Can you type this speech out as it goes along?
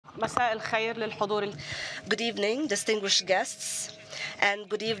مساء الخير للحضور. Good evening, distinguished guests, and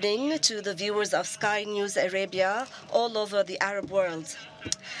good evening to the viewers of Sky News Arabia all over the Arab world.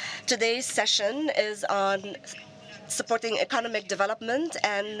 Today's session is on supporting economic development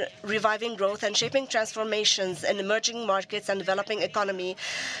and reviving growth and shaping transformations in emerging markets and developing economy,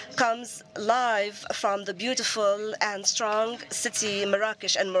 comes live from the beautiful and strong city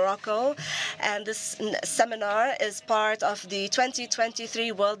Marrakesh in Morocco. And this seminar is part of the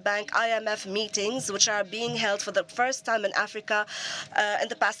 2023 World Bank IMF meetings, which are being held for the first time in Africa in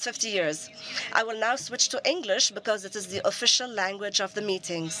the past 50 years. I will now switch to English because it is the official language of the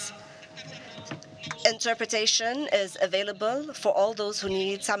meetings. Interpretation is available for all those who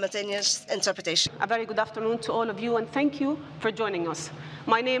need simultaneous interpretation. A very good afternoon to all of you, and thank you for joining us.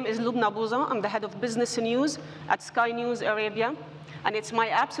 My name is Lubna Bouza. I'm the head of business news at Sky News Arabia, and it's my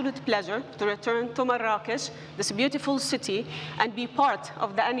absolute pleasure to return to Marrakesh, this beautiful city, and be part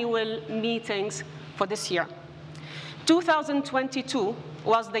of the annual meetings for this year. 2022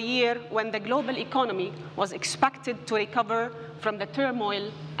 was the year when the global economy was expected to recover from the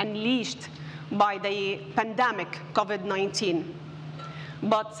turmoil unleashed by the pandemic COVID-19.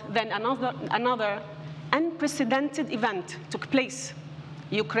 But then another unprecedented event took place.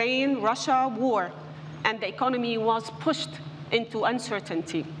 Ukraine-Russia war, and the economy was pushed into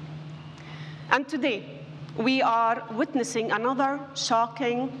uncertainty. And today, we are witnessing another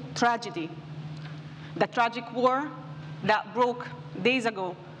shocking tragedy. The tragic war that broke days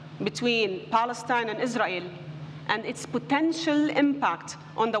ago between Palestine and Israel, and its potential impact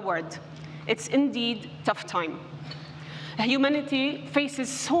on the world. It's indeed a tough time. Humanity faces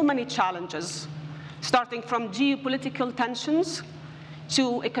so many challenges, starting from geopolitical tensions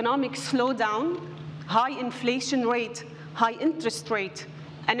to economic slowdown, high inflation rate, high interest rate,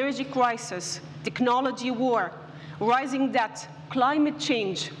 energy crisis, technology war, rising debt, climate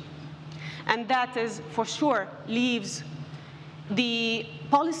change. And that is, for sure, leaves the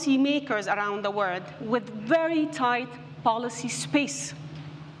policymakers around the world with very tight policy space.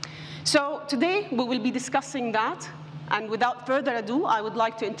 So today we will be discussing that, and without further ado, I would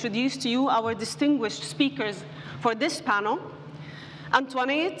like to introduce to you our distinguished speakers for this panel.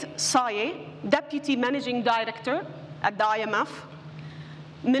 Antoinette Saye, Deputy Managing Director at the IMF.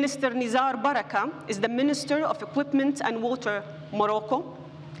 Minister Nizar Baraka is the Minister of Equipment and Water, Morocco.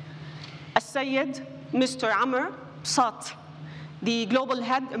 As-Sayyid Mr. Amr Sat, the Global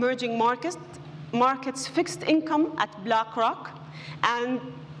Head Emerging Markets Fixed Income at BlackRock, and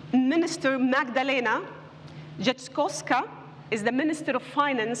Minister Magdalena Jackowska is the Minister of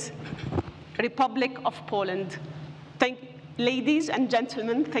Finance, Republic of Poland. Ladies and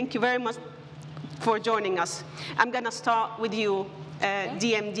gentlemen, thank you very much for joining us. I'm going to start with you,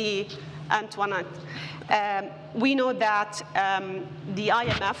 DMD Antoinette. We know that the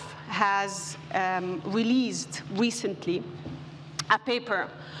IMF has released recently a paper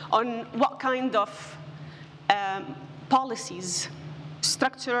on what kind of policies,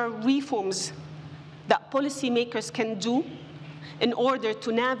 structural reforms that policymakers can do in order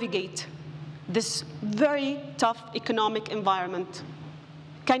to navigate this very tough economic environment.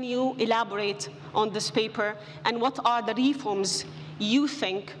 Can you elaborate on this paper, and what are the reforms you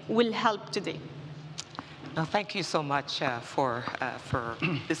think will help today? No, thank you so much for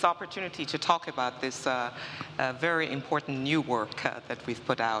this opportunity to talk about this very important new work that we've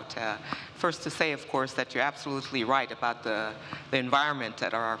put out. First to say, of course, that you're absolutely right about the environment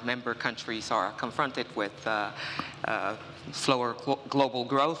that our member countries are confronted with. Slower global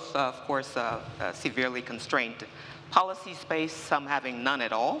growth, of course, severely constrained policy space, some having none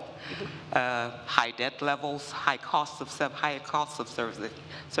at all, high debt levels, high costs of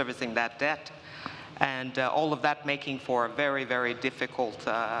servicing that debt, and all of that making for a very, very difficult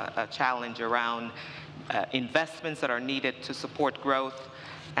challenge around investments that are needed to support growth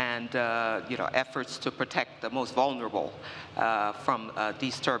and efforts to protect the most vulnerable from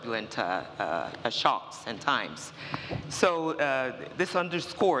these turbulent shocks and times. So this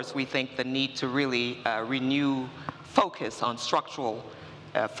underscores, we think, the need to really renew focus on structural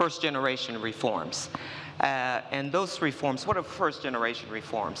first-generation reforms. And those reforms, what are first-generation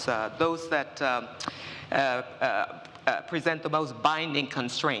reforms? Those that present the most binding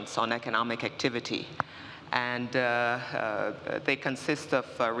constraints on economic activity. And they consist of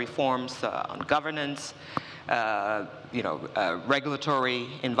reforms on governance, regulatory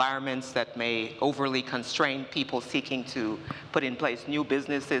environments that may overly constrain people seeking to put in place new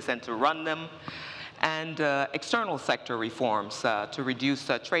businesses and to run them, and external sector reforms to reduce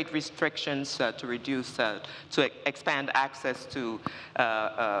trade restrictions, to expand access to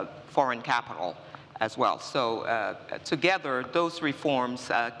foreign capital, as well. So together, those reforms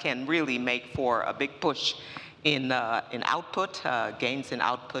can really make for a big push in output, gains in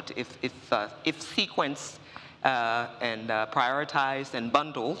output, if sequenced and prioritized and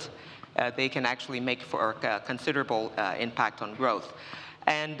bundled, they can actually make for a considerable impact on growth.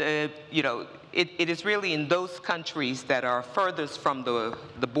 And you know, it is really in those countries that are furthest from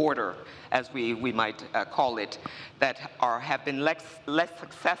the border, as we might call it, that have been less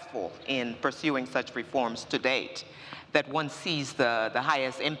successful in pursuing such reforms to date, that one sees the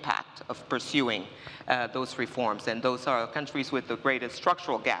highest impact of pursuing those reforms. And those are countries with the greatest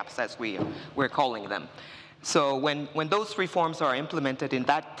structural gaps, as we're calling them. So when those reforms are implemented in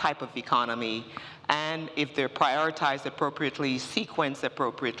that type of economy, and if they're prioritized appropriately, sequenced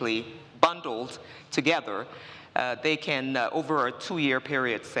appropriately, bundled together, they can, over a 2-year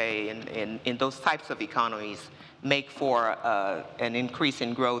period, say, in those types of economies, make for an increase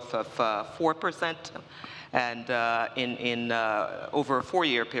in growth of 4%, and in over a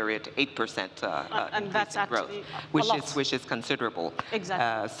 4-year period, 8% and that's actually growth, which is considerable.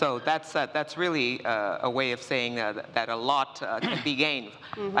 Exactly. So that's really a way of saying that a lot can be gained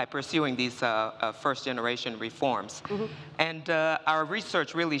by pursuing these first-generation reforms. And our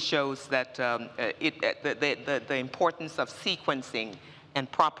research really shows that the importance of sequencing and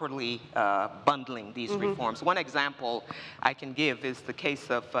properly bundling these reforms. One example I can give is the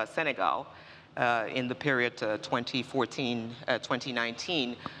case of Senegal in the period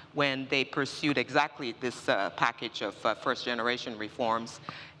 2014-2019, when they pursued exactly this package of first-generation reforms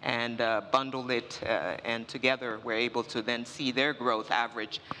and bundled it, and together we're able to then see their growth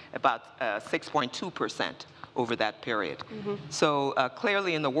average about 6.2% over that period. So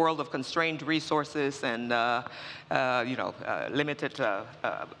clearly, in the world of constrained resources and limited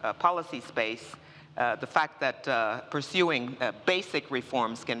policy space, the fact that pursuing basic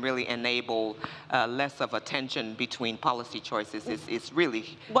reforms can really enable less of a tension between policy choices is really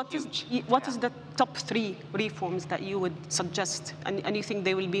huge. What is the top 3 reforms that you would suggest, and you think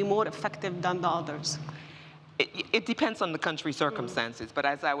they will be more effective than the others? It depends on the country circumstances, but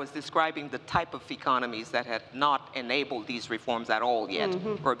as I was describing the type of economies that had not enabled these reforms at all yet,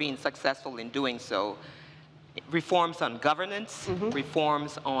 or been successful in doing so, reforms on governance,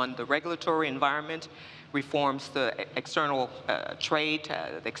 reforms on the regulatory environment, reforms to external trade,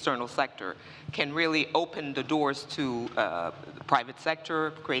 the external sector, can really open the doors to the private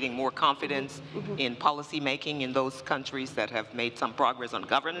sector, creating more confidence in policy making in those countries that have made some progress on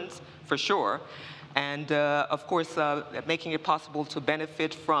governance, for sure. And of course, making it possible to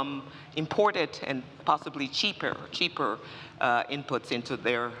benefit from imported and possibly cheaper inputs into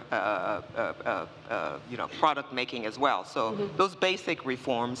their product making as well. So those basic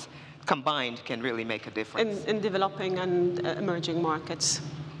reforms combined can really make a difference. In developing and emerging markets.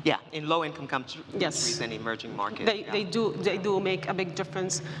 Yeah, in low-income countries and emerging markets. They do make a big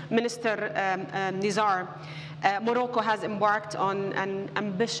difference. Minister Nizar, Morocco has embarked on an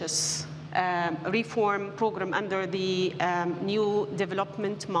ambitious reform program under the new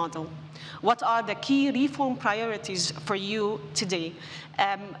development model. What are the key reform priorities for you today?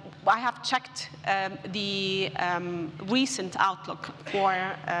 I have checked the recent outlook for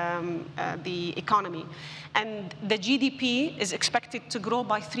the economy, and the GDP is expected to grow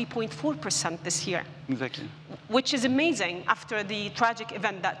by 3.4% this year. Exactly. Which is amazing after the tragic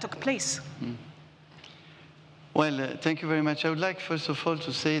event that took place. Well, thank you very much. I would like, first of all,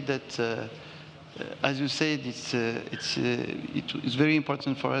 to say that, as you said, it's very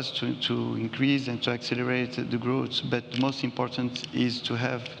important for us to increase and to accelerate the growth. But most important is to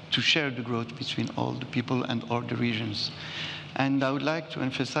share the growth between all the people and all the regions. And I would like to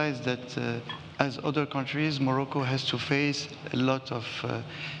emphasize that, as other countries, Morocco has to face a lot of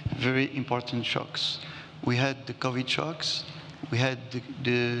very important shocks. We had the COVID shocks. We had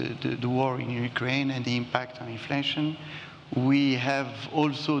the war in Ukraine and the impact on inflation. We have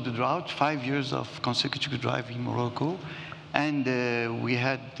also the drought, 5 years of consecutive drought in Morocco. And we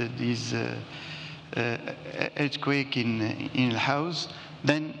had this earthquake in House.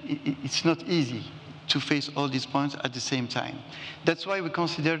 Then it's not easy to face all these points at the same time. That's why we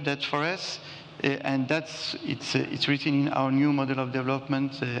consider that for us, and it's written in our new model of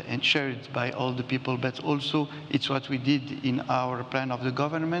development and shared by all the people, but also it's what we did in our plan of the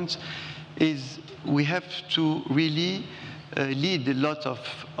government, is we have to really lead a lot of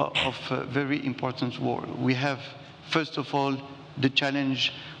very important work. We have, first of all, the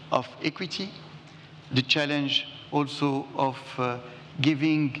challenge of equity, the challenge also of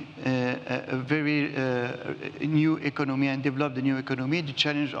giving a very new economy and develop the new economy, the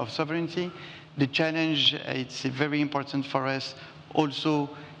challenge of sovereignty. The challenge, it's very important for us, also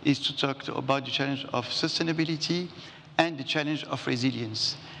is to talk about the challenge of sustainability and the challenge of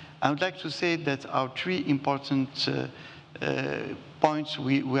resilience. I would like to say that our three important points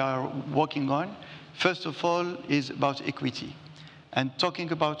we are working on, first of all, is about equity. And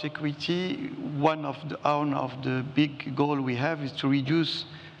talking about equity, one of the big goals we have is to reduce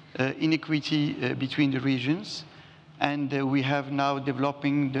inequity between the regions. And we have now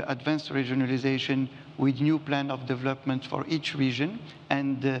developing the advanced regionalization with new plan of development for each region.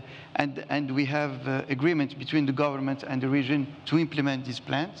 And we have agreement between the government and the region to implement these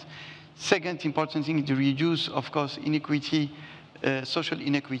plans. Second important thing is to reduce, of course, inequity, social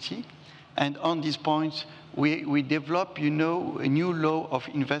inequity. And on this point, we develop, a new law of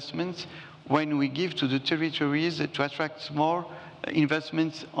investments when we give to the territories to attract more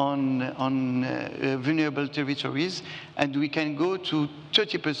investments on vulnerable territories, and we can go to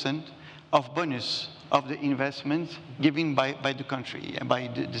 30% of bonus of the investment given by the country, by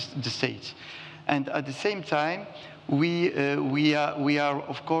the state. And at the same time, we are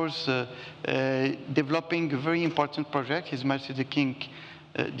of course developing a very important project. His Majesty the King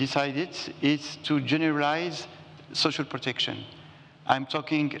decided is to generalize social protection. I'm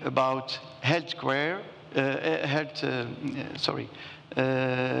talking about health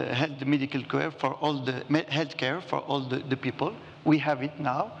medical care for all the the people. We have it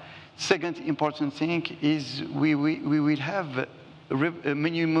now. Second important thing is we will have a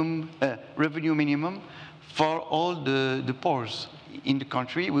minimum revenue minimum for all the poor in the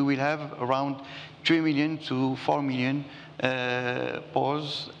country. We will have around 3 million to 4 million poor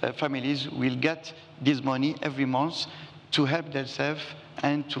families will get this money every month to help themselves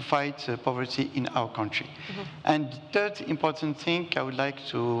and to fight poverty in our country. Mm-hmm. And the third important thing I would like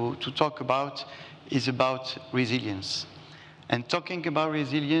to talk about is about resilience. And talking about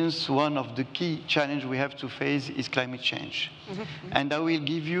resilience, one of the key challenges we have to face is climate change. Mm-hmm. And I will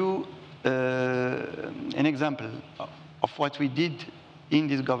give you an example of what we did in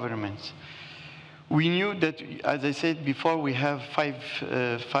this government. We knew that, as I said before, we have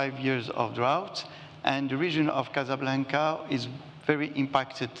 5 years of drought, and the region of Casablanca is very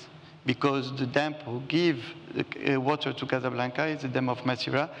impacted because the dam who give water to Casablanca is the dam of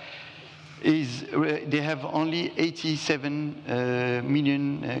Masira. They have only 87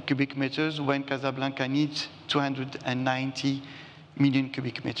 million cubic meters when Casablanca needs 290 million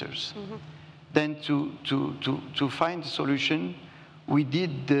cubic meters. Mm-hmm. Then to find a solution, we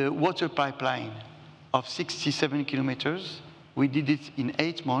did the water pipeline of 67 kilometers. We did it in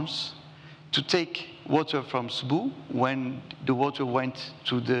 8 months to take water from Cebu when the water went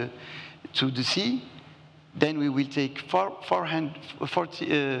to the sea. Then we will take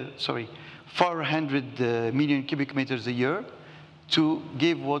 400 million cubic meters a year to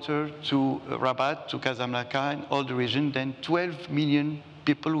give water to Rabat, to Casablanca, and all the region. Then 12 million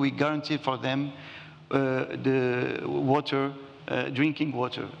people, we guarantee for them the water, drinking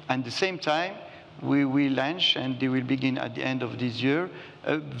water. And at the same time, we will launch, and they will begin at the end of this year,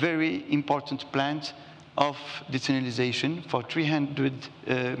 a very important plant of desalination for 300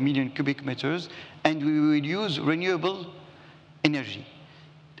 million cubic meters, and we will use renewable energy.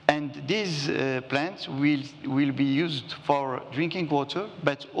 And these plants will be used for drinking water,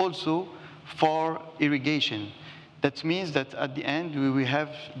 but also for irrigation. That means that at the end, we will have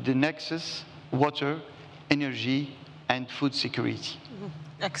the nexus, water, energy, and food security.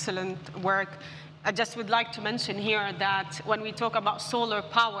 Excellent work. I just would like to mention here that when we talk about solar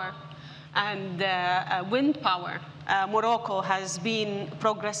power and wind power, Morocco has been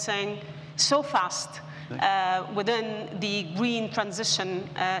progressing so fast within the green transition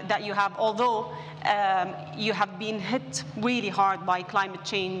that you have, although you have been hit really hard by climate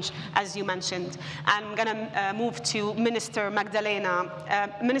change, as you mentioned. I'm going to move to Minister Magdalena.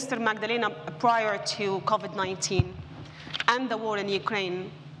 Minister Magdalena, prior to COVID-19 and the war in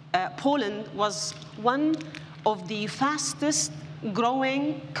Ukraine, Poland was one of the fastest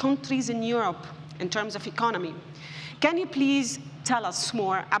growing countries in Europe in terms of economy. Can you please tell us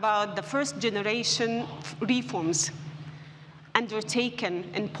more about the first generation reforms undertaken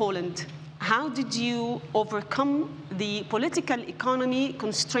in Poland? How did you overcome the political economy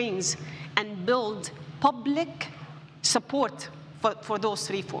constraints and build public support for those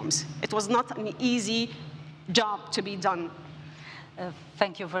reforms? It was not an easy job to be done.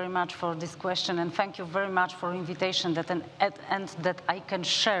 Thank you very much for this question, and thank you very much for invitation and that I can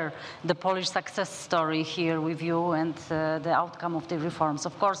share the Polish success story here with you and the outcome of the reforms.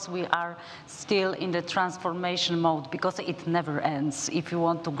 Of course, we are still in the transformation mode because it never ends. If you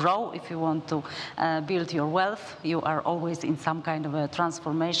want to grow, if you want to build your wealth, you are always in some kind of a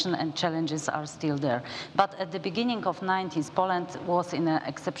transformation, and challenges are still there. But at the beginning of 90s, Poland was in an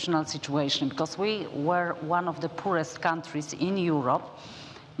exceptional situation because we were one of the poorest countries in Europe,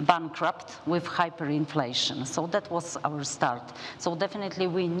 bankrupt with hyperinflation. So that was our start. So definitely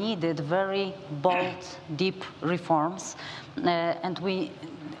we needed very bold, deep reforms, and we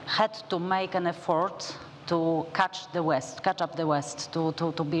had to make an effort to catch up the West, to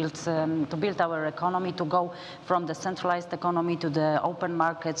build our economy, to go from the centralized economy to the open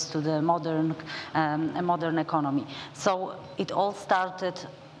markets to the modern economy. So it all started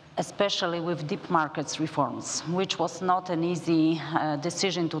especially with deep markets reforms, which was not an easy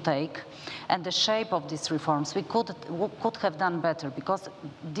decision to take. And the shape of these reforms, we could have done better because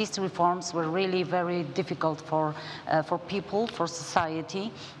these reforms were really very difficult for people, for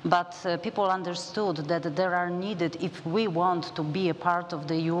society, but people understood that they are needed if we want to be a part of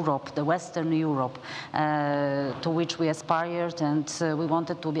the Europe, the Western Europe, to which we aspired, and we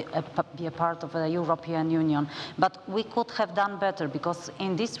wanted to be a part of the European Union. But we could have done better because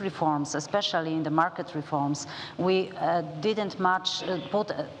in these reforms, especially in the market reforms, we didn't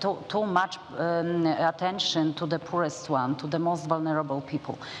put too much attention to the poorest one, to the most vulnerable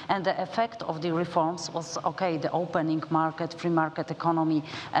people. And the effect of the reforms was, okay, the opening market, free market economy,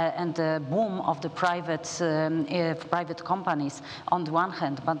 and the boom of the private companies on the one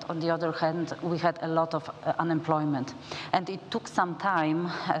hand, but on the other hand, we had a lot of unemployment. And it took some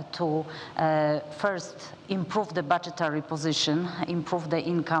time to first improve the budgetary position, improve the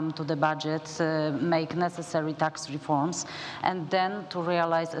income to the budget, make necessary tax reforms, and then to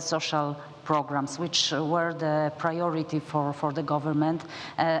realize social programs, which were the priority for the government.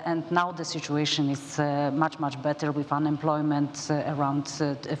 And now the situation is much, much better with unemployment around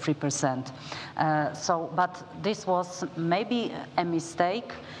 3%. But this was maybe a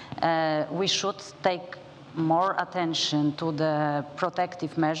mistake. We should take more attention to the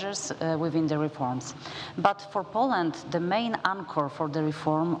protective measures within the reforms. But for Poland, the main anchor for the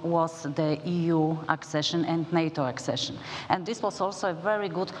reform was the EU accession and NATO accession. And this was also a very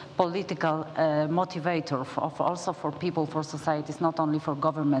good political motivator also for people, for societies, not only for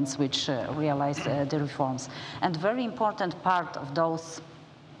governments which realized the reforms. And very important part of those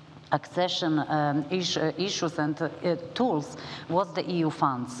accession issues and tools was the EU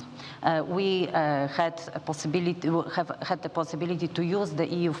funds. We had the possibility to use the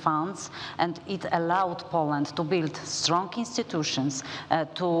EU funds, and it allowed Poland to build strong institutions,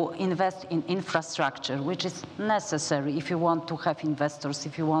 to invest in infrastructure, which is necessary if you want to have investors,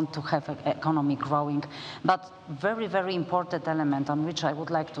 if you want to have an economy growing. But very, very important element on which I would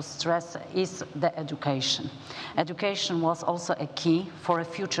like to stress is the education. Education was also a key for a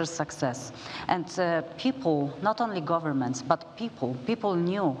future success. And people, not only governments, but people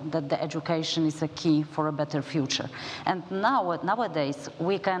knew that the education is a key for a better future. And nowadays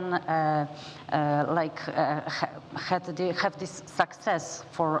we can have this success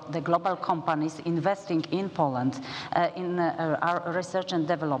for the global companies investing in Poland, in our research and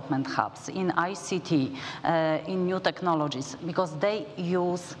development hubs, in ICT, in new technologies, because they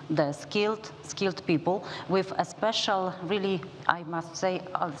use the skilled people with a special, really, I must say,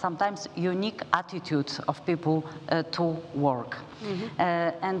 sometimes unique attitude of people to work.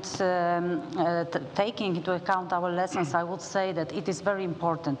 Taking into account our lessons, I would say that it is very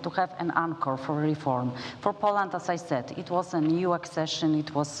important to have an anchor for reform. For Poland, as I said, it was an EU accession,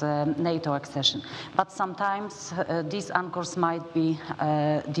 it was NATO accession. But sometimes these anchors might be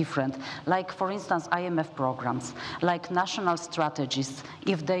different. Like, for instance, IMF programs, like national strategies,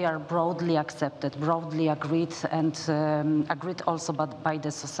 if they are broadly accepted, broadly agreed, and agreed also by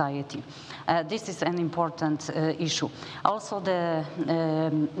the society. This is an important issue. Also, the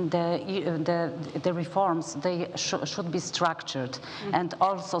reforms, they should be structured and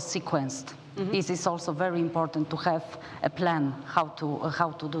also sequenced. This is also very important to have a plan how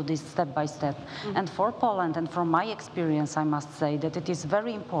to do this step by step. And for Poland, and from my experience, I must say that it is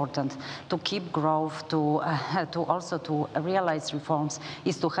very important to keep growth, to also to realize reforms,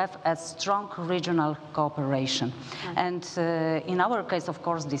 is to have a strong regional cooperation. And in our case, of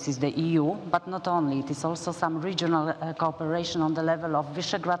course, this is the EU, but not only. It is also some regional cooperation on the level of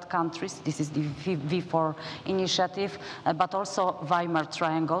Visegrad countries. This is the V4 initiative, but also Weimar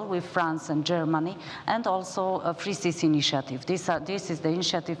Triangle with France and from Germany, and also a Free Seas initiative. This is the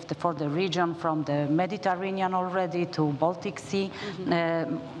initiative for the region from the Mediterranean already to Baltic Sea.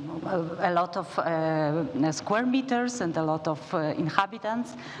 A lot of square meters and a lot of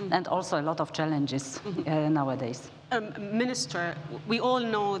inhabitants, and also a lot of challenges nowadays. Minister, we all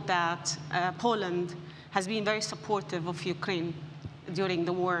know that Poland has been very supportive of Ukraine during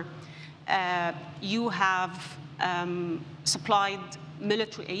the war. You have supplied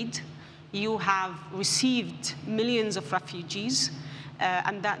military aid. You have received millions of refugees,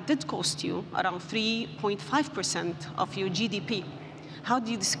 and that did cost you around 3.5% of your GDP. How do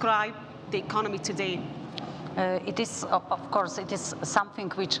you describe the economy today? It is, of course, it is something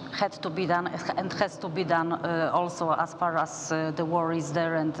which had to be done and has to be done also as far as the war is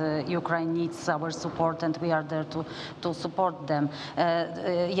there, and Ukraine needs our support, and we are there to support them.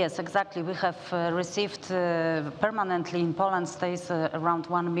 Yes, exactly. We have received permanently in Poland stays around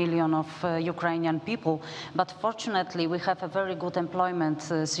 1 million of Ukrainian people, but fortunately we have a very good employment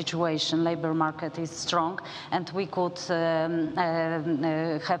situation. Labor market is strong, and we could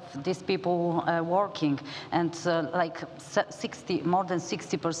have these people working. And like more than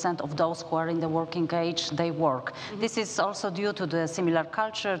 60% of those who are in the working age, they work. This is also due to the similar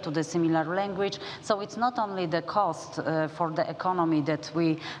culture, to the similar language. So it's not only the cost for the economy that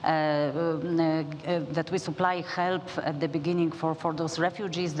we supply help at the beginning for those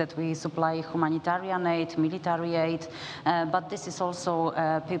refugees, that we supply humanitarian aid, military aid, but this is also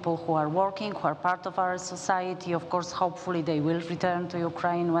people who are working, who are part of our society. Of course, hopefully they will return to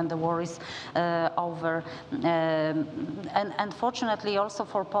Ukraine when the war is over. And fortunately also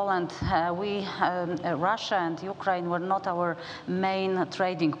for Poland, Russia and Ukraine were not our main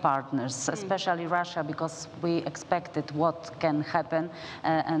trading partners, especially Russia, because we expected what can happen,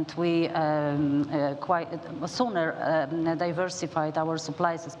 and we quite sooner diversified our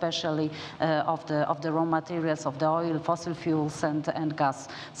supplies, especially of the raw materials, of the oil, fossil fuels, and gas.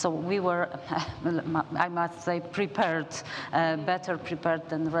 So we were, I must say, prepared, better prepared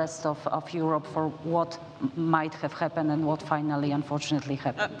than the rest of Europe for what might have happened and what finally, unfortunately,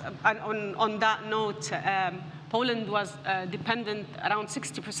 happened. On that note, Poland was dependent around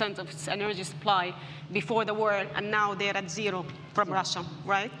 60% of its energy supply before the war, and now they're at zero from Russia,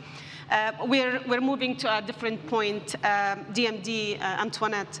 right? We're moving to a different point. DMD,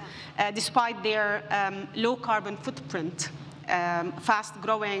 Antoinette, despite their low carbon footprint,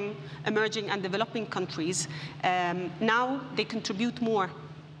 fast-growing, emerging and developing countries, now they contribute more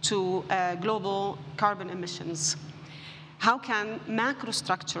to global carbon emissions. How can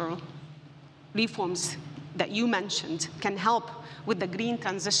macrostructural reforms that you mentioned can help with the green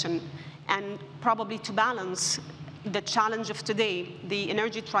transition and probably to balance the challenge of today, the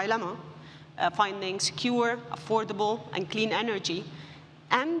energy trilemma, finding secure, affordable, and clean energy,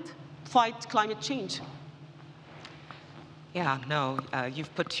 and fight climate change? Yeah, no,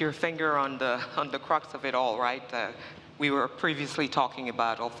 you've put your finger on the crux of it all, right? We were previously talking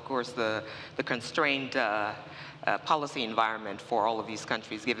about, of course, the constrained policy environment for all of these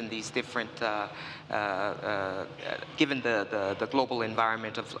countries, given these different, given the global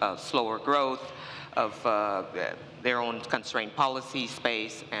environment of slower growth, of their own constrained policy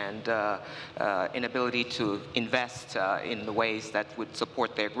space, and inability to invest in the ways that would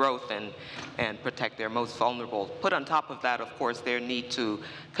support their growth and protect their most vulnerable. Put on top of that, of course, their need to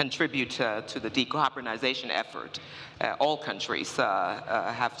contribute to the decarbonization effort. All countries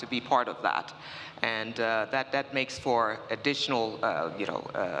have to be part of that. And that makes for additional,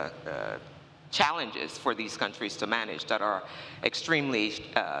 challenges for these countries to manage that are extremely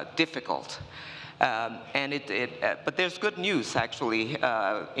difficult. But there's good news, actually,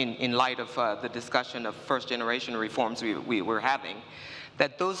 in light of the discussion of first-generation reforms we were having,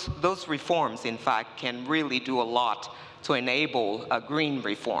 that those reforms, in fact, can really do a lot to enable green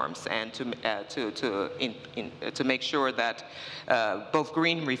reforms and to make sure that both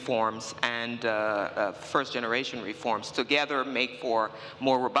green reforms and first-generation reforms together make for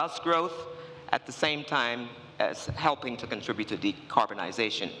more robust growth, at the same time as helping to contribute to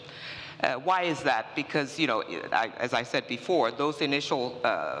decarbonization. Why is that? Because, as I said before, those initial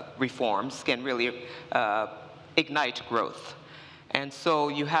reforms can really ignite growth. And so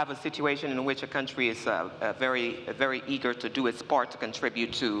you have a situation in which a country is very eager to do its part to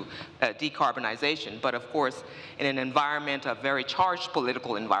contribute to decarbonization. But of course, in an environment, a very charged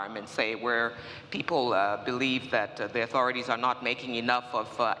political environment, say, where people believe that the authorities are not making enough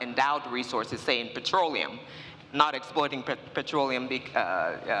of endowed resources, say in petroleum, not exploiting petroleum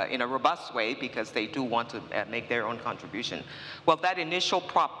in a robust way because they do want to make their own contribution. Well, that initial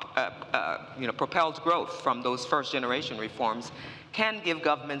propelled growth from those first-generation reforms can give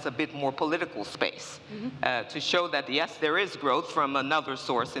governments a bit more political space to show that, yes, there is growth from another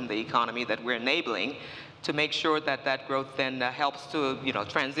source in the economy that we're enabling, to make sure that that growth then helps to,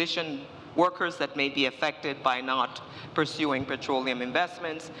 transition workers that may be affected by not pursuing petroleum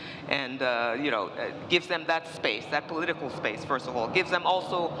investments, and gives them that space, that political space, first of all. Gives them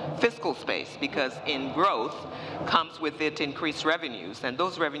also fiscal space, because in growth comes with it increased revenues, and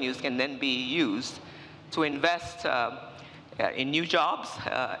those revenues can then be used to invest in new jobs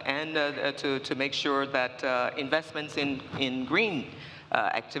and to make sure that investments in green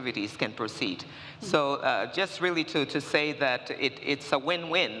activities can proceed. So just really to say that it's a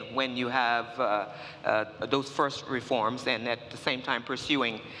win-win when you have those first reforms and at the same time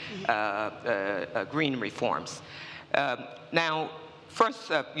pursuing green reforms. Now,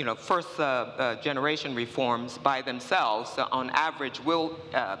 first generation reforms by themselves, on average, will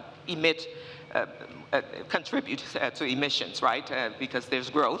contribute to emissions, right? Because there's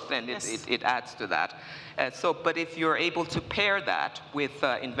growth, and it adds to that. But if you're able to pair that with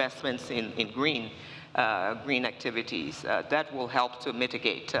investments in green activities, that will help to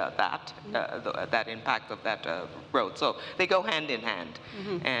mitigate that impact of that growth. So they go hand in hand,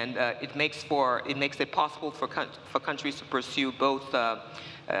 and it makes it possible for countries to pursue both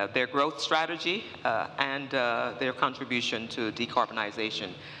their growth strategy and their contribution to decarbonization.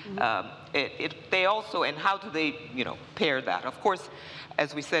 They also, and how do they, pair that? Of course,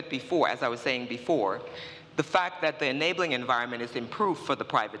 as we said before, as I was saying before, the fact that the enabling environment is improved for the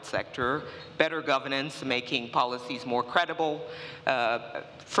private sector, better governance, making policies more credible,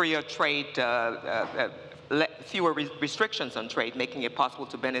 freer trade, fewer restrictions on trade, making it possible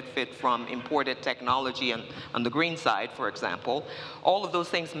to benefit from imported technology on the green side, for example. All of those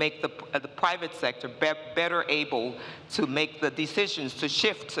things make the private sector better able to make the decisions to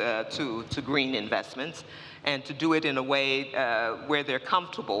shift to green investments, and to do it in a way where they're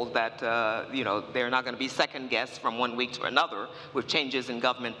comfortable that they're not going to be second-guessed from one week to another with changes in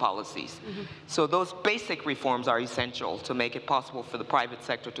government policies. So those basic reforms are essential to make it possible for the private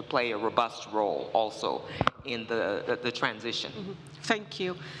sector to play a robust role also in the transition. Thank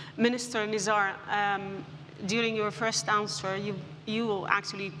you. Minister Nizar, during your first answer, you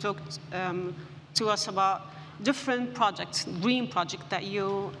actually talked to us about different projects, green projects that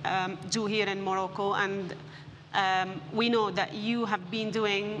you do here in Morocco, and we know that you have been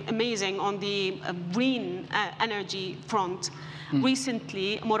doing amazing on the green energy front.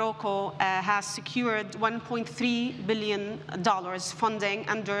 Recently, Morocco has secured $1.3 billion funding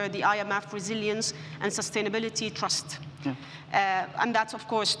under the IMF Resilience and Sustainability Trust. And that's, of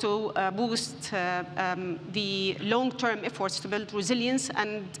course, to boost the long-term efforts to build resilience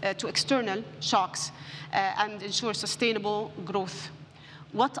and to external shocks and ensure sustainable growth.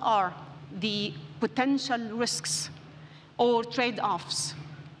 What are the potential risks or trade-offs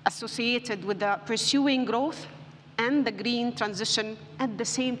associated with the pursuing growth and the green transition at the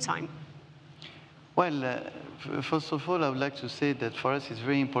same time? Well, first of all, I would like to say that for us it's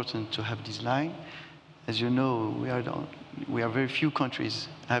very important to have this line. As you know, we are very few countries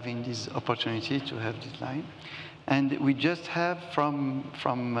having this opportunity to have this line. And we just have from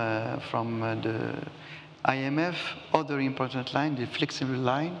the IMF other important line, the flexible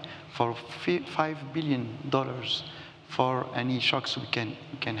line, for $5 billion for any shocks we can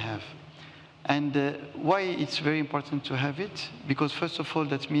have. And why it's very important to have it? Because first of all,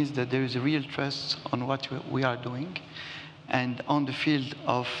 that means that there is a real trust on what we are doing and on the field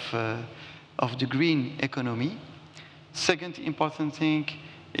of the green economy. Second important thing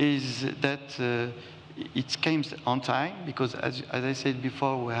is that it came on time, because as I said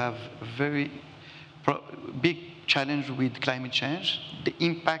before, we have a very big challenge with climate change. The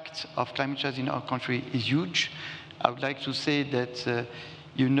impact of climate change in our country is huge. I would like to say that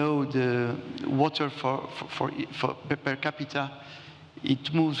the water per capita,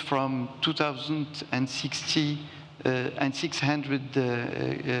 it moves from 2,060 and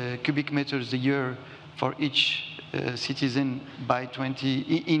 600 cubic meters a year for each citizen in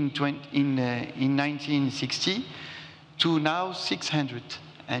 1960 to now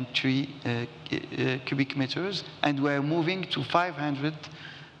 603 cubic meters, and we're moving to 500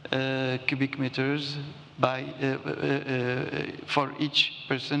 cubic meters for each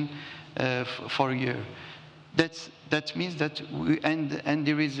person for a year. That means that and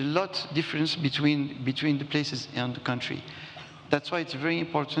there is a lot difference between the places in the country. That's why it's very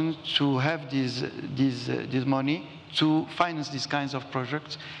important to have this money to finance these kinds of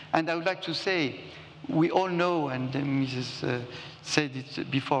projects. And I would like to say, we all know, and Mrs. Said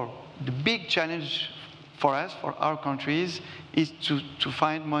it before, the big challenge for us, for our countries, is to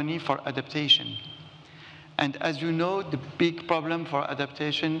find money for adaptation. And as you know, the big problem for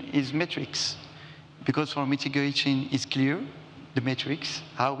adaptation is metrics, because for mitigation is clear, the metrics,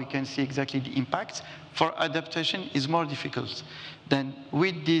 how we can see exactly the impact. For adaptation is more difficult. Then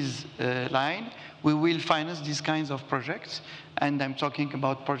with this line, we will finance these kinds of projects. And I'm talking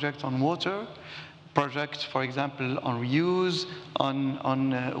about projects on water, projects, for example, on reuse,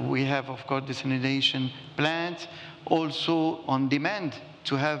 we have, of course, desalination plant, also on demand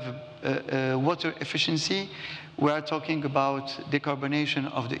to have water efficiency. We are talking about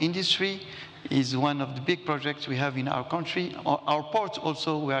decarbonation of the industry, is one of the big projects we have in our country. Our ports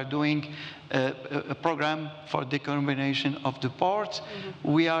also, we are doing a program for decarbonation of the port.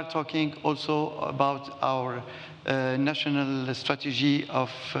 We are talking also about our national strategy of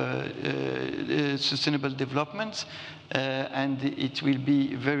sustainable development, and it will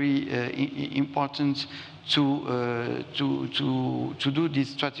be very important to do this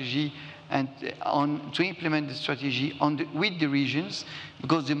strategy and to implement the strategy with the regions,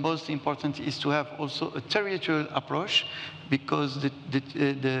 because the most important is to have also a territorial approach, because the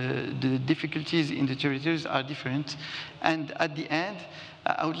difficulties in the territories are different. And at the end,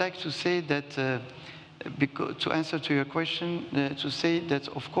 I would like to say that, to answer to your question, to say that,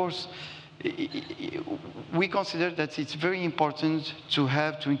 of course, we consider that it's very important to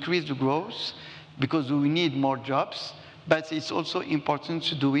increase the growth, because we need more jobs, but it's also important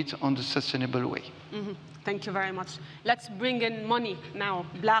to do it on the sustainable way. Thank you very much. Let's bring in money now.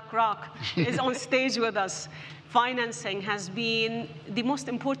 BlackRock is on stage with us. Financing has been the most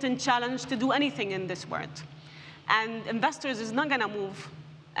important challenge to do anything in this world. And investors is not going to move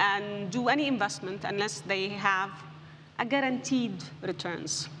and do any investment unless they have a guaranteed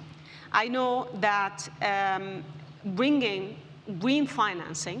returns. I know that bringing green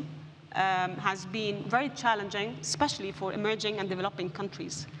financing has been very challenging, especially for emerging and developing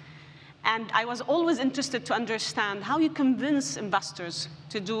countries. And I was always interested to understand how you convince investors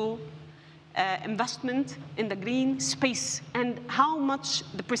to do investment in the green space, and how much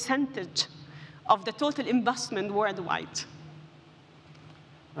the percentage of the total investment worldwide.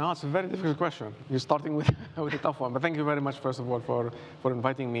 No, it's a very difficult question. You're starting with a tough one. But thank you very much, first of all, for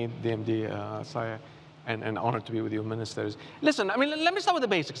inviting me, DMD, Saya. And honored to be with you, ministers. Listen, I mean, let me start with the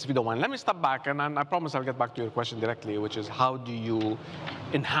basics, if you don't mind. Let me step back, and I promise I'll get back to your question directly, which is how do you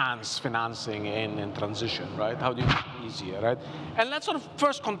enhance financing in transition, right? How do you make it easier, right? And let's sort of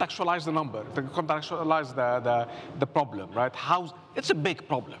first contextualize the number, contextualize the problem, right? It's a big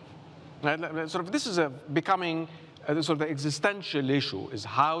problem, right? Sort of this is becoming sort of the existential issue, is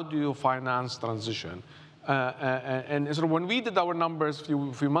how do you finance transition? And sort of when we did our numbers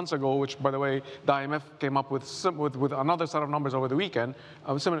a few months ago, which, by the way, the IMF came up with another set of numbers over the weekend,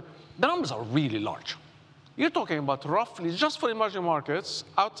 similar, the numbers are really large. You're talking about roughly, just for emerging markets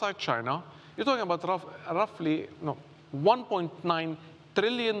outside China, you're talking about roughly $1.9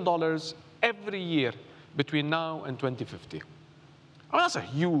 trillion every year between now and 2050. I mean, that's a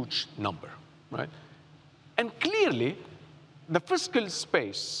huge number, right? And clearly, the fiscal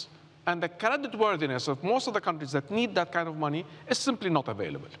space and the creditworthiness of most of the countries that need that kind of money is simply not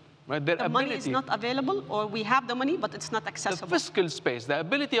available. Right? The money is not available, or we have the money, but it's not accessible? The fiscal space, the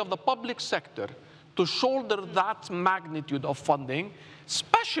ability of the public sector to shoulder that magnitude of funding,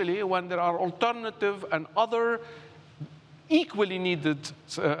 especially when there are alternative and other equally needed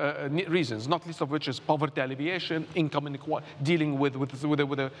reasons, not least of which is poverty alleviation, income inequality, dealing with sort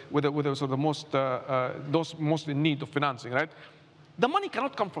of the most, those most in need of financing, right? The money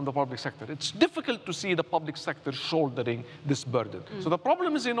cannot come from the public sector. It's difficult to see the public sector shouldering this burden. So the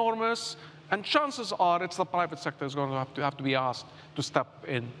problem is enormous, and chances are it's the private sector is going to have to be asked to step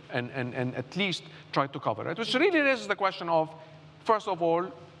in and at least try to cover it, which really raises the question of, first of all,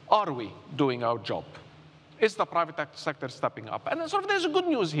 are we doing our job? Is the private sector stepping up? And sort of there's a good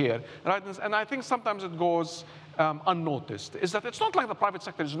news here, right? And I think sometimes it goes unnoticed, is that it's not like the private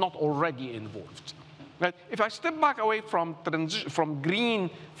sector is not already involved. Right? If I step back away from green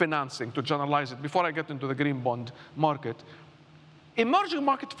financing, to generalize it, before I get into the green bond market, emerging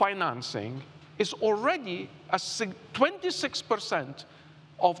market financing is already 26%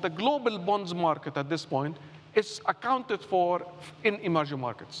 of the global bonds market at this point is accounted for in emerging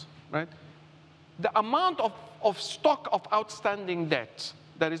markets, right? The amount of stock of outstanding debt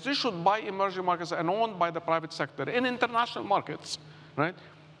that is issued by emerging markets and owned by the private sector in international markets, right?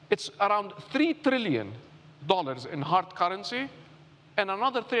 It's around $3 trillion in hard currency and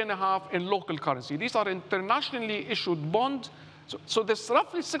another 3.5 in local currency. These are internationally issued bonds. So there's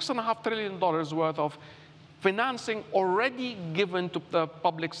roughly $6.5 trillion worth of financing already given to the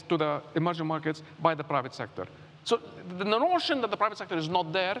publics, to the emerging markets by the private sector. So the notion that the private sector is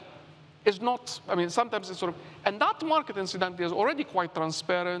not there is not, I mean, sometimes it's sort of, and that market, incidentally, is already quite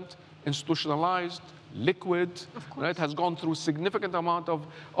transparent, institutionalized, liquid, right? Has gone through significant amount of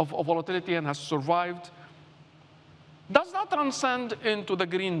volatility and has survived. Does that transcend into the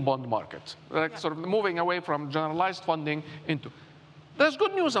green bond market? Like sort of moving away from generalized funding into, there's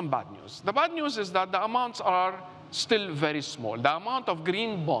good news and bad news. The bad news is that the amounts are still very small. The amount of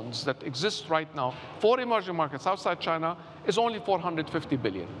green bonds that exist right now for emerging markets outside China is only 450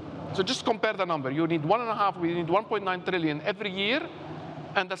 billion. So just compare the number. You need 1.5, we need 1.9 trillion every year,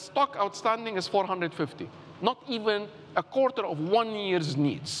 and the stock outstanding is 450. Not even a quarter of 1 year's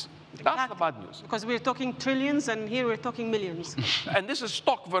needs. That's the bad news. Because we're talking trillions, and here we're talking millions. And this is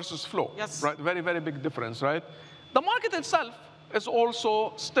stock versus flow, yes. Right? Very, very big difference, right? The market itself is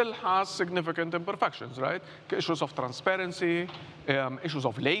also still has significant imperfections, right? Issues of transparency, issues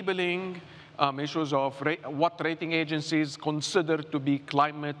of labeling, issues of what rating agencies consider to be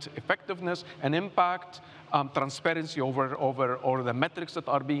climate effectiveness and impact, transparency over the metrics that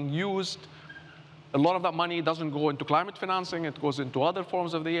are being used. A lot of that money doesn't go into climate financing, it goes into other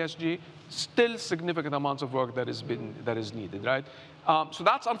forms of the ESG. Still significant amounts of work that is needed, right? So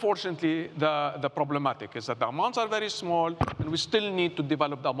that's unfortunately the problematic, is that the amounts are very small and we still need to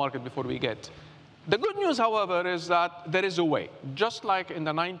develop the market before we get. The good news, however, is that there is a way. Just like in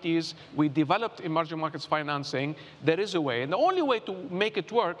the 90s, we developed emerging markets financing, there is a way. And the only way to make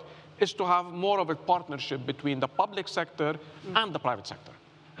it work is to have more of a partnership between the public sector and the private sector.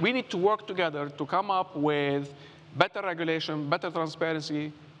 We need to work together to come up with better regulation, better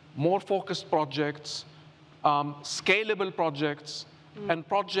transparency, more focused projects, scalable projects, and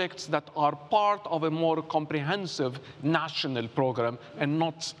projects that are part of a more comprehensive national program and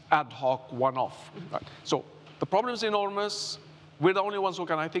not ad hoc one-off. Right? So the problem is enormous. We're the only ones who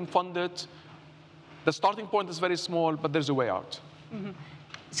can, I think, fund it. The starting point is very small, but there's a way out. Mm-hmm.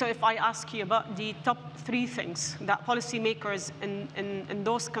 So if I ask you about the top 3 things that policymakers in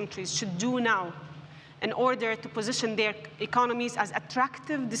those countries should do now in order to position their economies as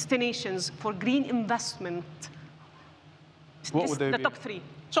attractive destinations for green investment, what would they the be? top 3.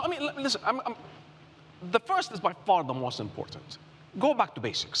 So, I mean, listen, the first is by far the most important. Go back to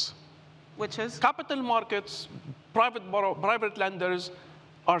basics. Which is? Capital markets, private lenders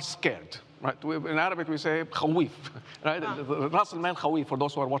are scared. Right? In Arabic, we say khawif, right? Ras al-mal khawif, for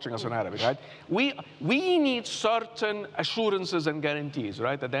those who are watching us in Arabic, right? We need certain assurances and guarantees,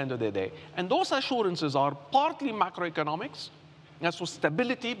 right, at the end of the day. And those assurances are partly macroeconomics, and so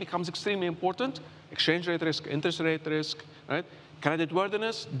stability becomes extremely important, exchange rate risk, interest rate risk, right?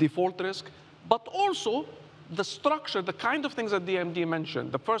 Creditworthiness, default risk, but also the structure, the kind of things that DMD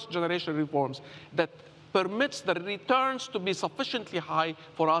mentioned, the first generation reforms that permits the returns to be sufficiently high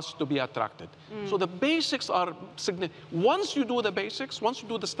for us to be attracted. So the basics are significant. Once you do the basics, once you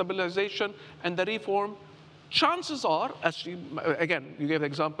do the stabilization and the reform, chances are, again, you gave the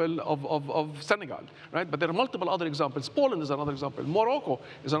example of Senegal, right? But there are multiple other examples. Poland is another example. Morocco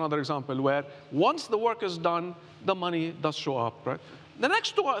is another example where once the work is done, the money does show up, right? The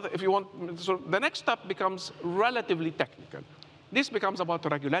next two, if you want, so the next step becomes relatively technical. This becomes about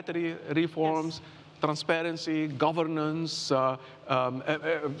regulatory reforms, transparency, governance, sort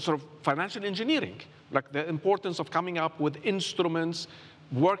of financial engineering, like the importance of coming up with instruments,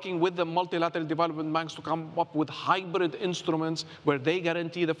 working with the multilateral development banks to come up with hybrid instruments where they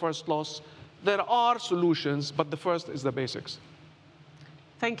guarantee the first loss. There are solutions, but the first is the basics.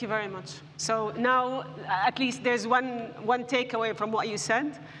 Thank you very much. So now, at least there's one takeaway from what you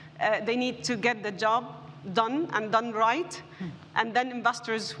said. They need to get the job done and done right, and then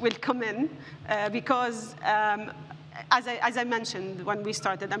investors will come in because, as I mentioned when we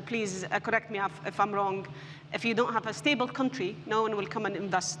started, and please correct me if I'm wrong, if you don't have a stable country, no one will come and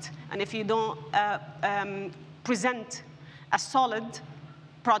invest. And if you don't present a solid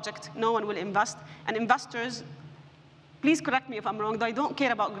project, no one will invest. And investors, please correct me if I'm wrong, they don't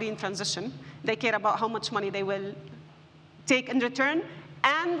care about green transition. They care about how much money they will take in return,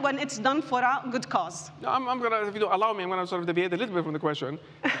 and when it's done for a good cause. I'm going to, if you allow me, I'm going to sort of deviate a little bit from the question,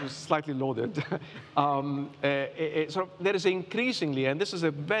 which is slightly loaded. There is increasingly, and this is a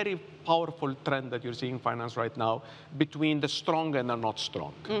very powerful trend that you're seeing in finance right now, between the strong and the not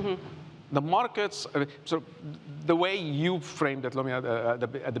strong. The markets, so the way you framed it, Lomi,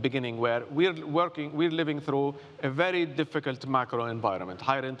 at the beginning, where we're living through a very difficult macro environment,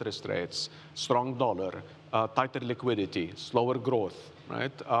 higher interest rates, strong dollar, tighter liquidity, slower growth,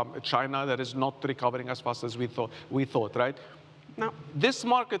 right? China that is not recovering as fast as we thought, right? No. This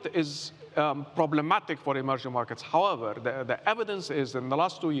market is problematic for emerging markets. However, the evidence is in the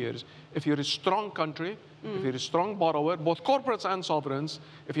last 2 years, if you're a strong country, if you're a strong borrower, both corporates and sovereigns,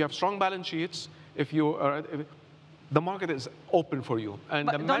 if you have strong balance sheets, the market is open for you. And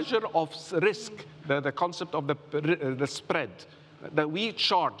the measure of risk, the concept of the spread that we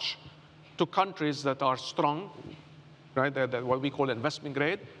charge to countries that are strong, right, what we call investment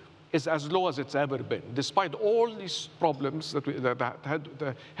grade, is as low as it's ever been. Despite all these problems,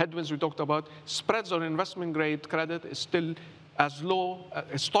 the headwinds we talked about, spreads on investment grade credit is still as low,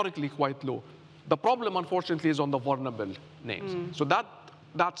 historically quite low. The problem, unfortunately, is on the vulnerable names. So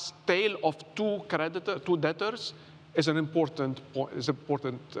that tale of two debtors is an important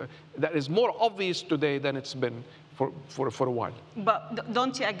point. That is more obvious today than it's been for a while. But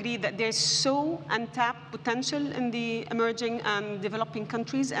don't you agree that there's so untapped potential in the emerging and developing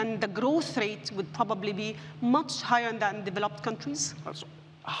countries, and the growth rate would probably be much higher than developed countries?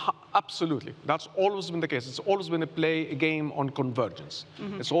 Absolutely. That's always been the case. It's always been a game on convergence.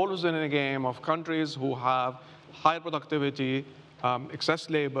 It's always been a game of countries who have higher productivity,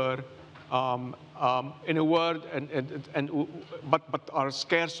 excess labor, in a word, but are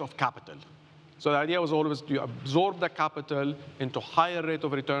scarce of capital. So the idea was always to absorb the capital into higher rate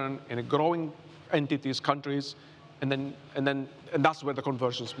of return in a growing entities, countries, and that's where the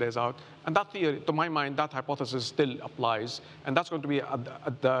convergence plays out. And that theory, to my mind, that hypothesis still applies, and that's going to be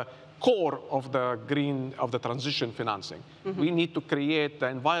at the core of the transition financing. We need to create the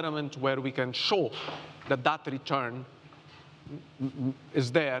environment where we can show that return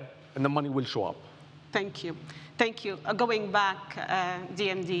is there and the money will show up. Thank you. Thank you. Going back,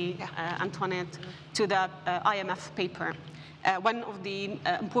 DMD, Antoinette, to the IMF paper. One of the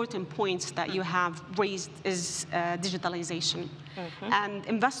important points that you have raised is digitalization. And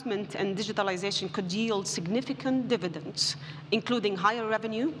investment in digitalization could yield significant dividends, including higher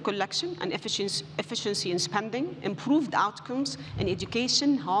revenue collection and efficiency in spending, improved outcomes in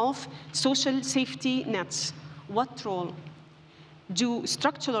education, health, social safety nets. What role do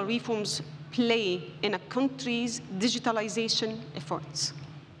structural reforms play in a country's digitalization efforts?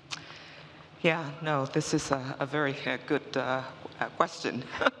 Yeah, no, this is a very good question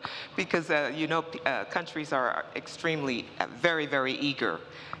because, countries are extremely, very, very eager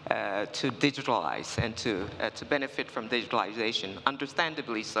to digitalize and to benefit from digitalization,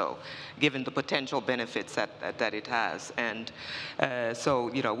 understandably so, given the potential benefits that it has. And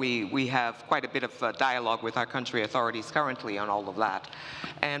so, we have quite a bit of dialogue with our country authorities currently on all of that.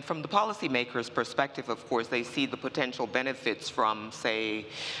 And from the policymakers' perspective, of course, they see the potential benefits from, say,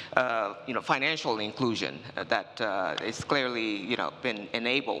 financial inclusion that is clearly, been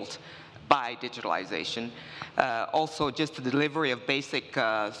enabled by digitalization. Also, just the delivery of basic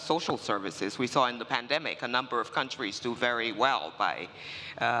social services. We saw in the pandemic a number of countries do very well by,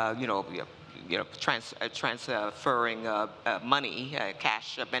 transferring money,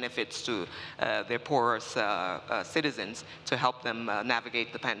 cash benefits to their poorest citizens to help them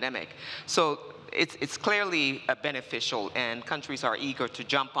navigate the pandemic. So it's clearly beneficial, and countries are eager to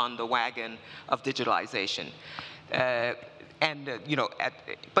jump on the wagon of digitalization.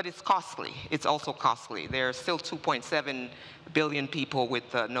 But it's costly. It's also costly. There are still 2.7 billion people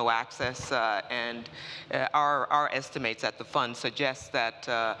with no access, and our estimates at the fund suggest that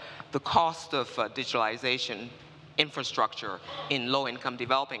the cost of digitalization infrastructure in low-income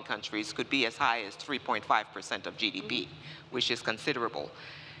developing countries could be as high as 3.5% of GDP, which is considerable.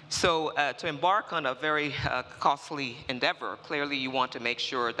 So to embark on a very costly endeavor, clearly you want to make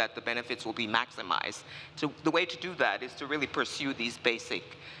sure that the benefits will be maximized. So the way to do that is to really pursue these basic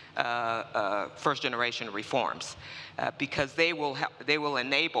first-generation reforms because they will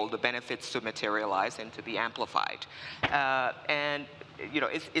enable the benefits to materialize and to be amplified.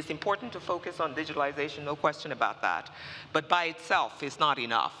 It's important to focus on digitalization, no question about that. But by itself is not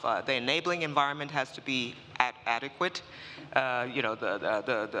enough. The enabling environment has to be adequate.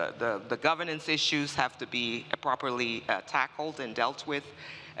 The governance issues have to be properly tackled and dealt with.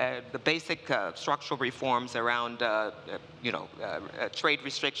 The basic structural reforms around, trade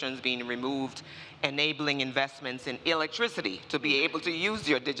restrictions being removed, enabling investments in electricity to be able to use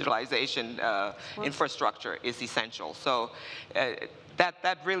your digitalization infrastructure is essential. So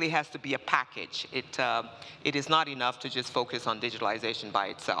that really has to be a package. It is not enough to just focus on digitalization by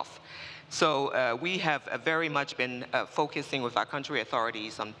itself. So we have very much been focusing with our country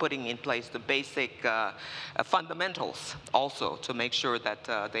authorities on putting in place the basic fundamentals also to make sure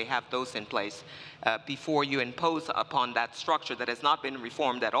that they have those in place before you impose upon that structure that has not been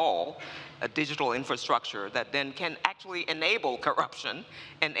reformed at all, a digital infrastructure that then can actually enable corruption,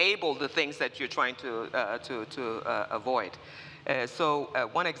 enable the things that you're trying to avoid.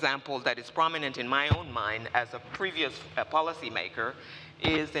 One example that is prominent in my own mind as a previous policymaker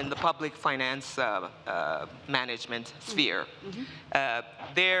is in the public finance management sphere.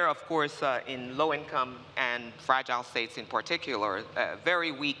 There, of course, in low-income and fragile states in particular,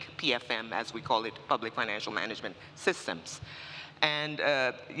 very weak PFM, as we call it, public financial management systems. And,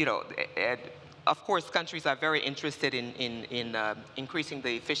 of course, countries are very interested in increasing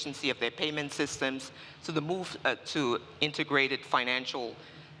the efficiency of their payment systems. So the move to integrated financial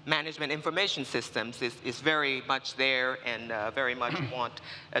management information systems is very much there, and very much want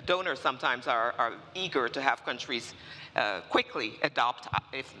donors sometimes are eager to have countries quickly adopt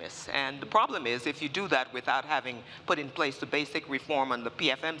IFMIS. And the problem is, if you do that without having put in place the basic reform on the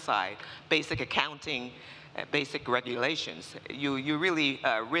PFM side, basic accounting, basic regulations, you really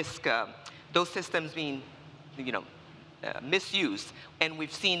risk those systems being, misused, and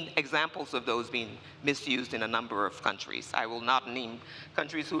we've seen examples of those being misused in a number of countries. I will not name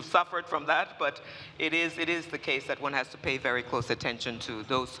countries who've suffered from that, but it is the case that one has to pay very close attention to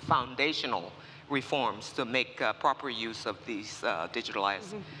those foundational reforms to make proper use of these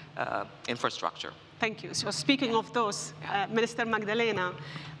digitalized infrastructure. Thank you. So speaking of those, Minister Magdalena,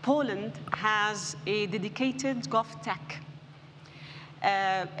 Poland has a dedicated GovTech.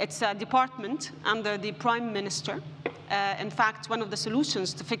 It's a department under the Prime Minister. In fact, one of the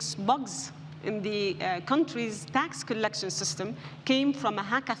solutions to fix bugs in the country's tax collection system came from a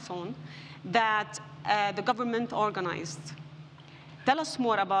hackathon that the government organized. Tell us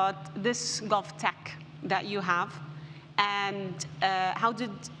more about this GovTech that you have, and how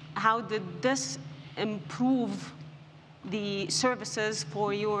did this improve the services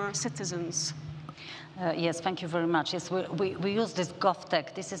for your citizens? Yes, thank you very much. Yes, we use this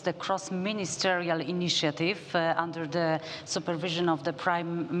GovTech. This is the cross-ministerial initiative under the supervision of the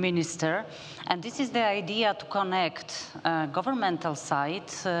Prime Minister. And this is the idea to connect governmental side,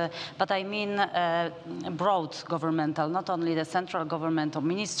 but I mean broad governmental, not only the central government or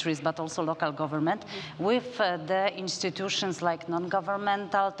ministries, but also local government, with the institutions like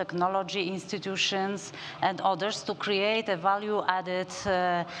non-governmental, technology institutions, and others, to create a value added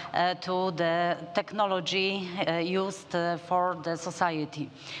to the technology used for the society,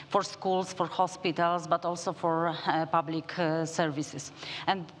 for schools, for hospitals, but also for public services.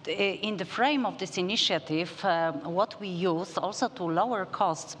 And in the frame of this initiative, what we use also to lower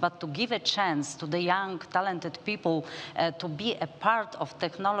costs, but to give a chance to the young, talented people to be a part of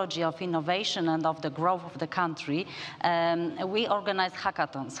technology, of innovation, and of the growth of the country, we organize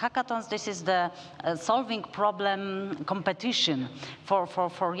hackathons. Hackathons, this is the solving problem competition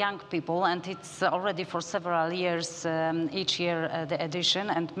for young people, and it's already for several years, each year the edition,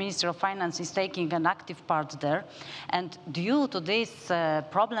 and Ministry of Finance is taking an active part there. And due to this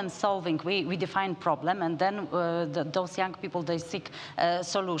problem solving, we define problem, and then those young people, they seek a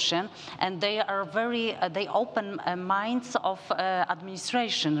solution, and they are they open minds of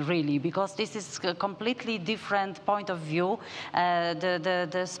administration, really, because this is a completely different point of view.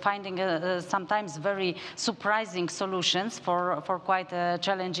 There's finding sometimes very surprising solutions for quite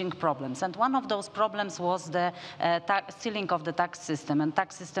challenging problems. And one of those problems was the ceiling of the tax system and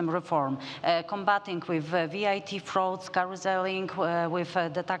tax system reform, combating with VAT frauds, carouseling, with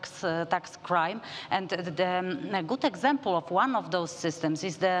the tax crime. And a good example of one of those systems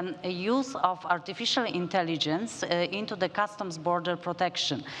is the use of artificial intelligence into the customs border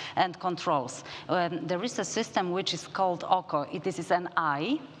protection and controls. There is a system which is called OCO. This is an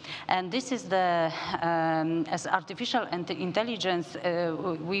eye, and this is the as artificial intelligence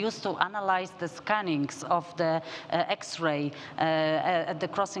we used to analyze the scannings of the X-ray at the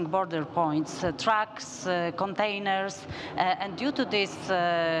crossing border points, trucks, containers, and due to this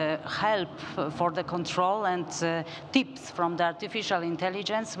help for the control and tips from the artificial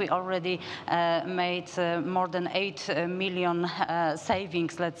intelligence, we already made more than 8 million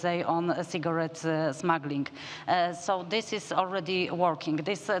savings, let's say, on cigarette smuggling. So this is already working.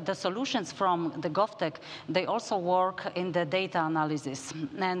 The solutions from the GovTech, they also work in the data analysis.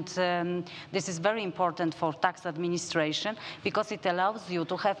 And this is very important for tax administration because it allows you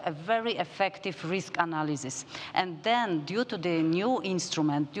to have a very effective risk analysis. And then, due to the new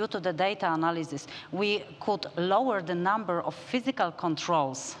instrument, due to the data analysis, we could lower the number of physical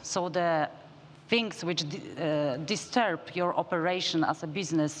controls. So the things which disturb your operation as a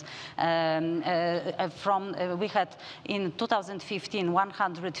business. We had in 2015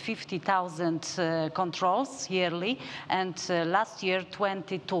 150,000 controls yearly, and last year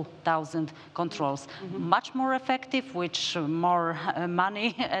 22,000 controls. Much more effective, which more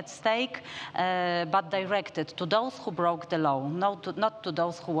money at stake, but directed to those who broke the law, not to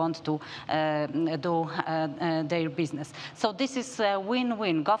those who want to do their business. So this is a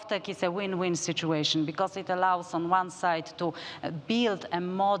win-win. GovTech is a win-win situation because it allows on one side to build a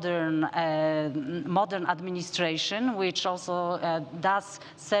modern administration, which also does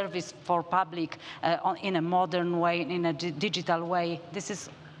service for public in a modern way, in a digital way. This is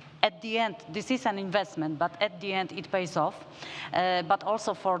at the end, this is an investment, but at the end it pays off. But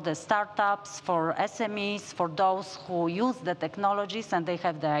also for the startups, for SMEs, for those who use the technologies and they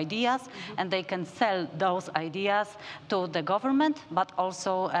have the ideas, and they can sell those ideas to the government, but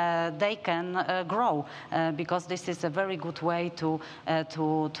also they can grow because this is a very good way to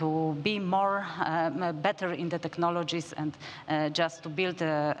be more better in the technologies and just to build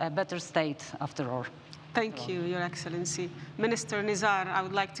a better state after all. Thank you, Your Excellency. Minister Nizar, I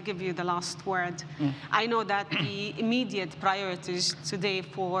would like to give you the last word. I know that the immediate priorities today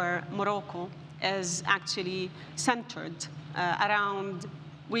for Morocco is actually centered around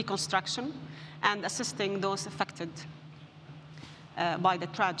reconstruction and assisting those affected by the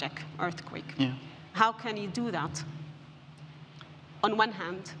tragic earthquake. How can you do that on one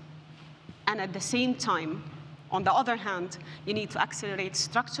hand, and at the same time, on the other hand, you need to accelerate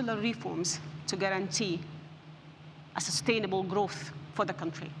structural reforms to guarantee a sustainable growth for the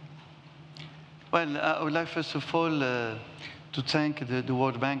country? Well, I would like, first of all, to thank the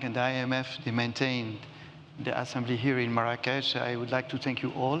World Bank and the IMF. They maintained the assembly here in Marrakesh. I would like to thank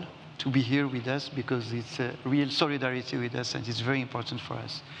you all to be here with us because it's a real solidarity with us and it's very important for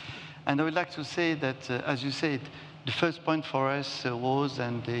us. And I would like to say that, as you said, the first point for us was,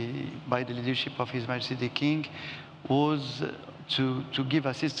 and by the leadership of His Majesty the King, was to give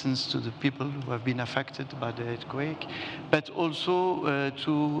assistance to the people who have been affected by the earthquake, but also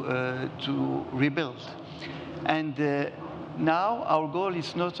to rebuild. And now our goal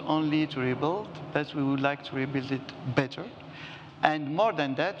is not only to rebuild, but we would like to rebuild it better. And more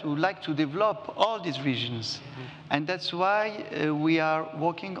than that, we would like to develop all these regions. And that's why we are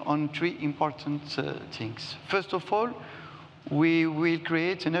working on three important things. First of all, we will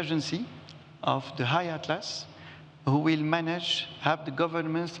create an agency of the High Atlas who will manage, have the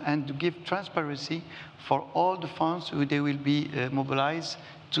governments, and to give transparency for all the funds they will be mobilized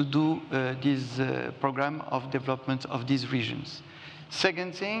to do this program of development of these regions.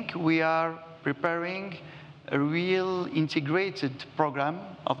 Second thing, we are preparing a real integrated program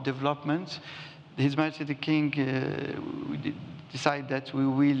of development. His Majesty the King decided that we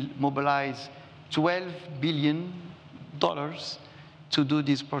will mobilize $12 billion to do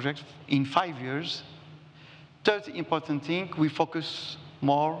this project in 5 years. Third important thing, we focus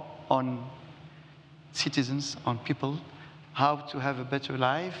more on citizens, on people, how to have a better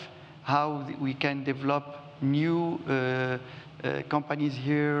life, how we can develop new companies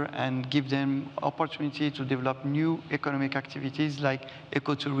here and give them opportunity to develop new economic activities like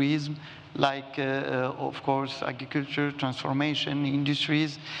ecotourism, like, of course, agriculture, transformation,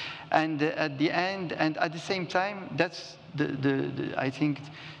 industries. And at the end, and at the same time, that's I think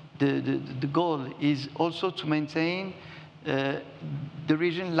the goal is also to maintain the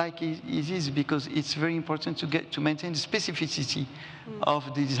region like it is, because it's very important to maintain the specificity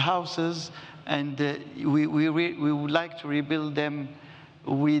of these houses, and we would like to rebuild them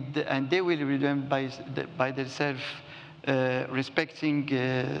with, and they will rebuild them by themselves, respecting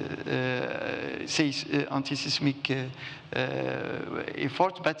anti-seismic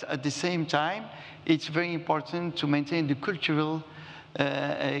efforts, but at the same time, it's very important to maintain the cultural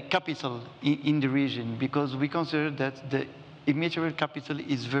capital in the region, because we consider that the immaterial capital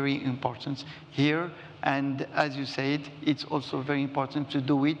is very important here, and as you said, it's also very important to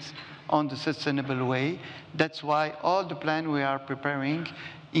do it on the sustainable way. That's why all the plans we are preparing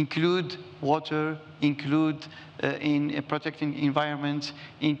include water, include in protecting environment,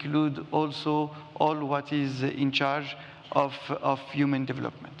 include also all what is in charge of human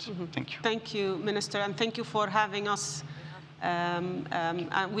development. Thank you. Thank you, Minister, and thank you for having us.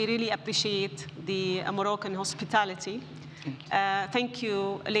 We really appreciate the Moroccan hospitality. Thank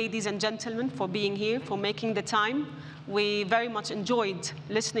you, ladies and gentlemen, for being here, for making the time. We very much enjoyed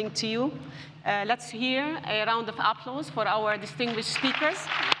listening to you. Let's hear a round of applause for our distinguished speakers.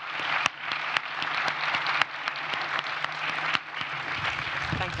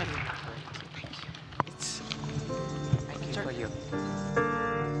 Thank you. Thank you. Thank you for you.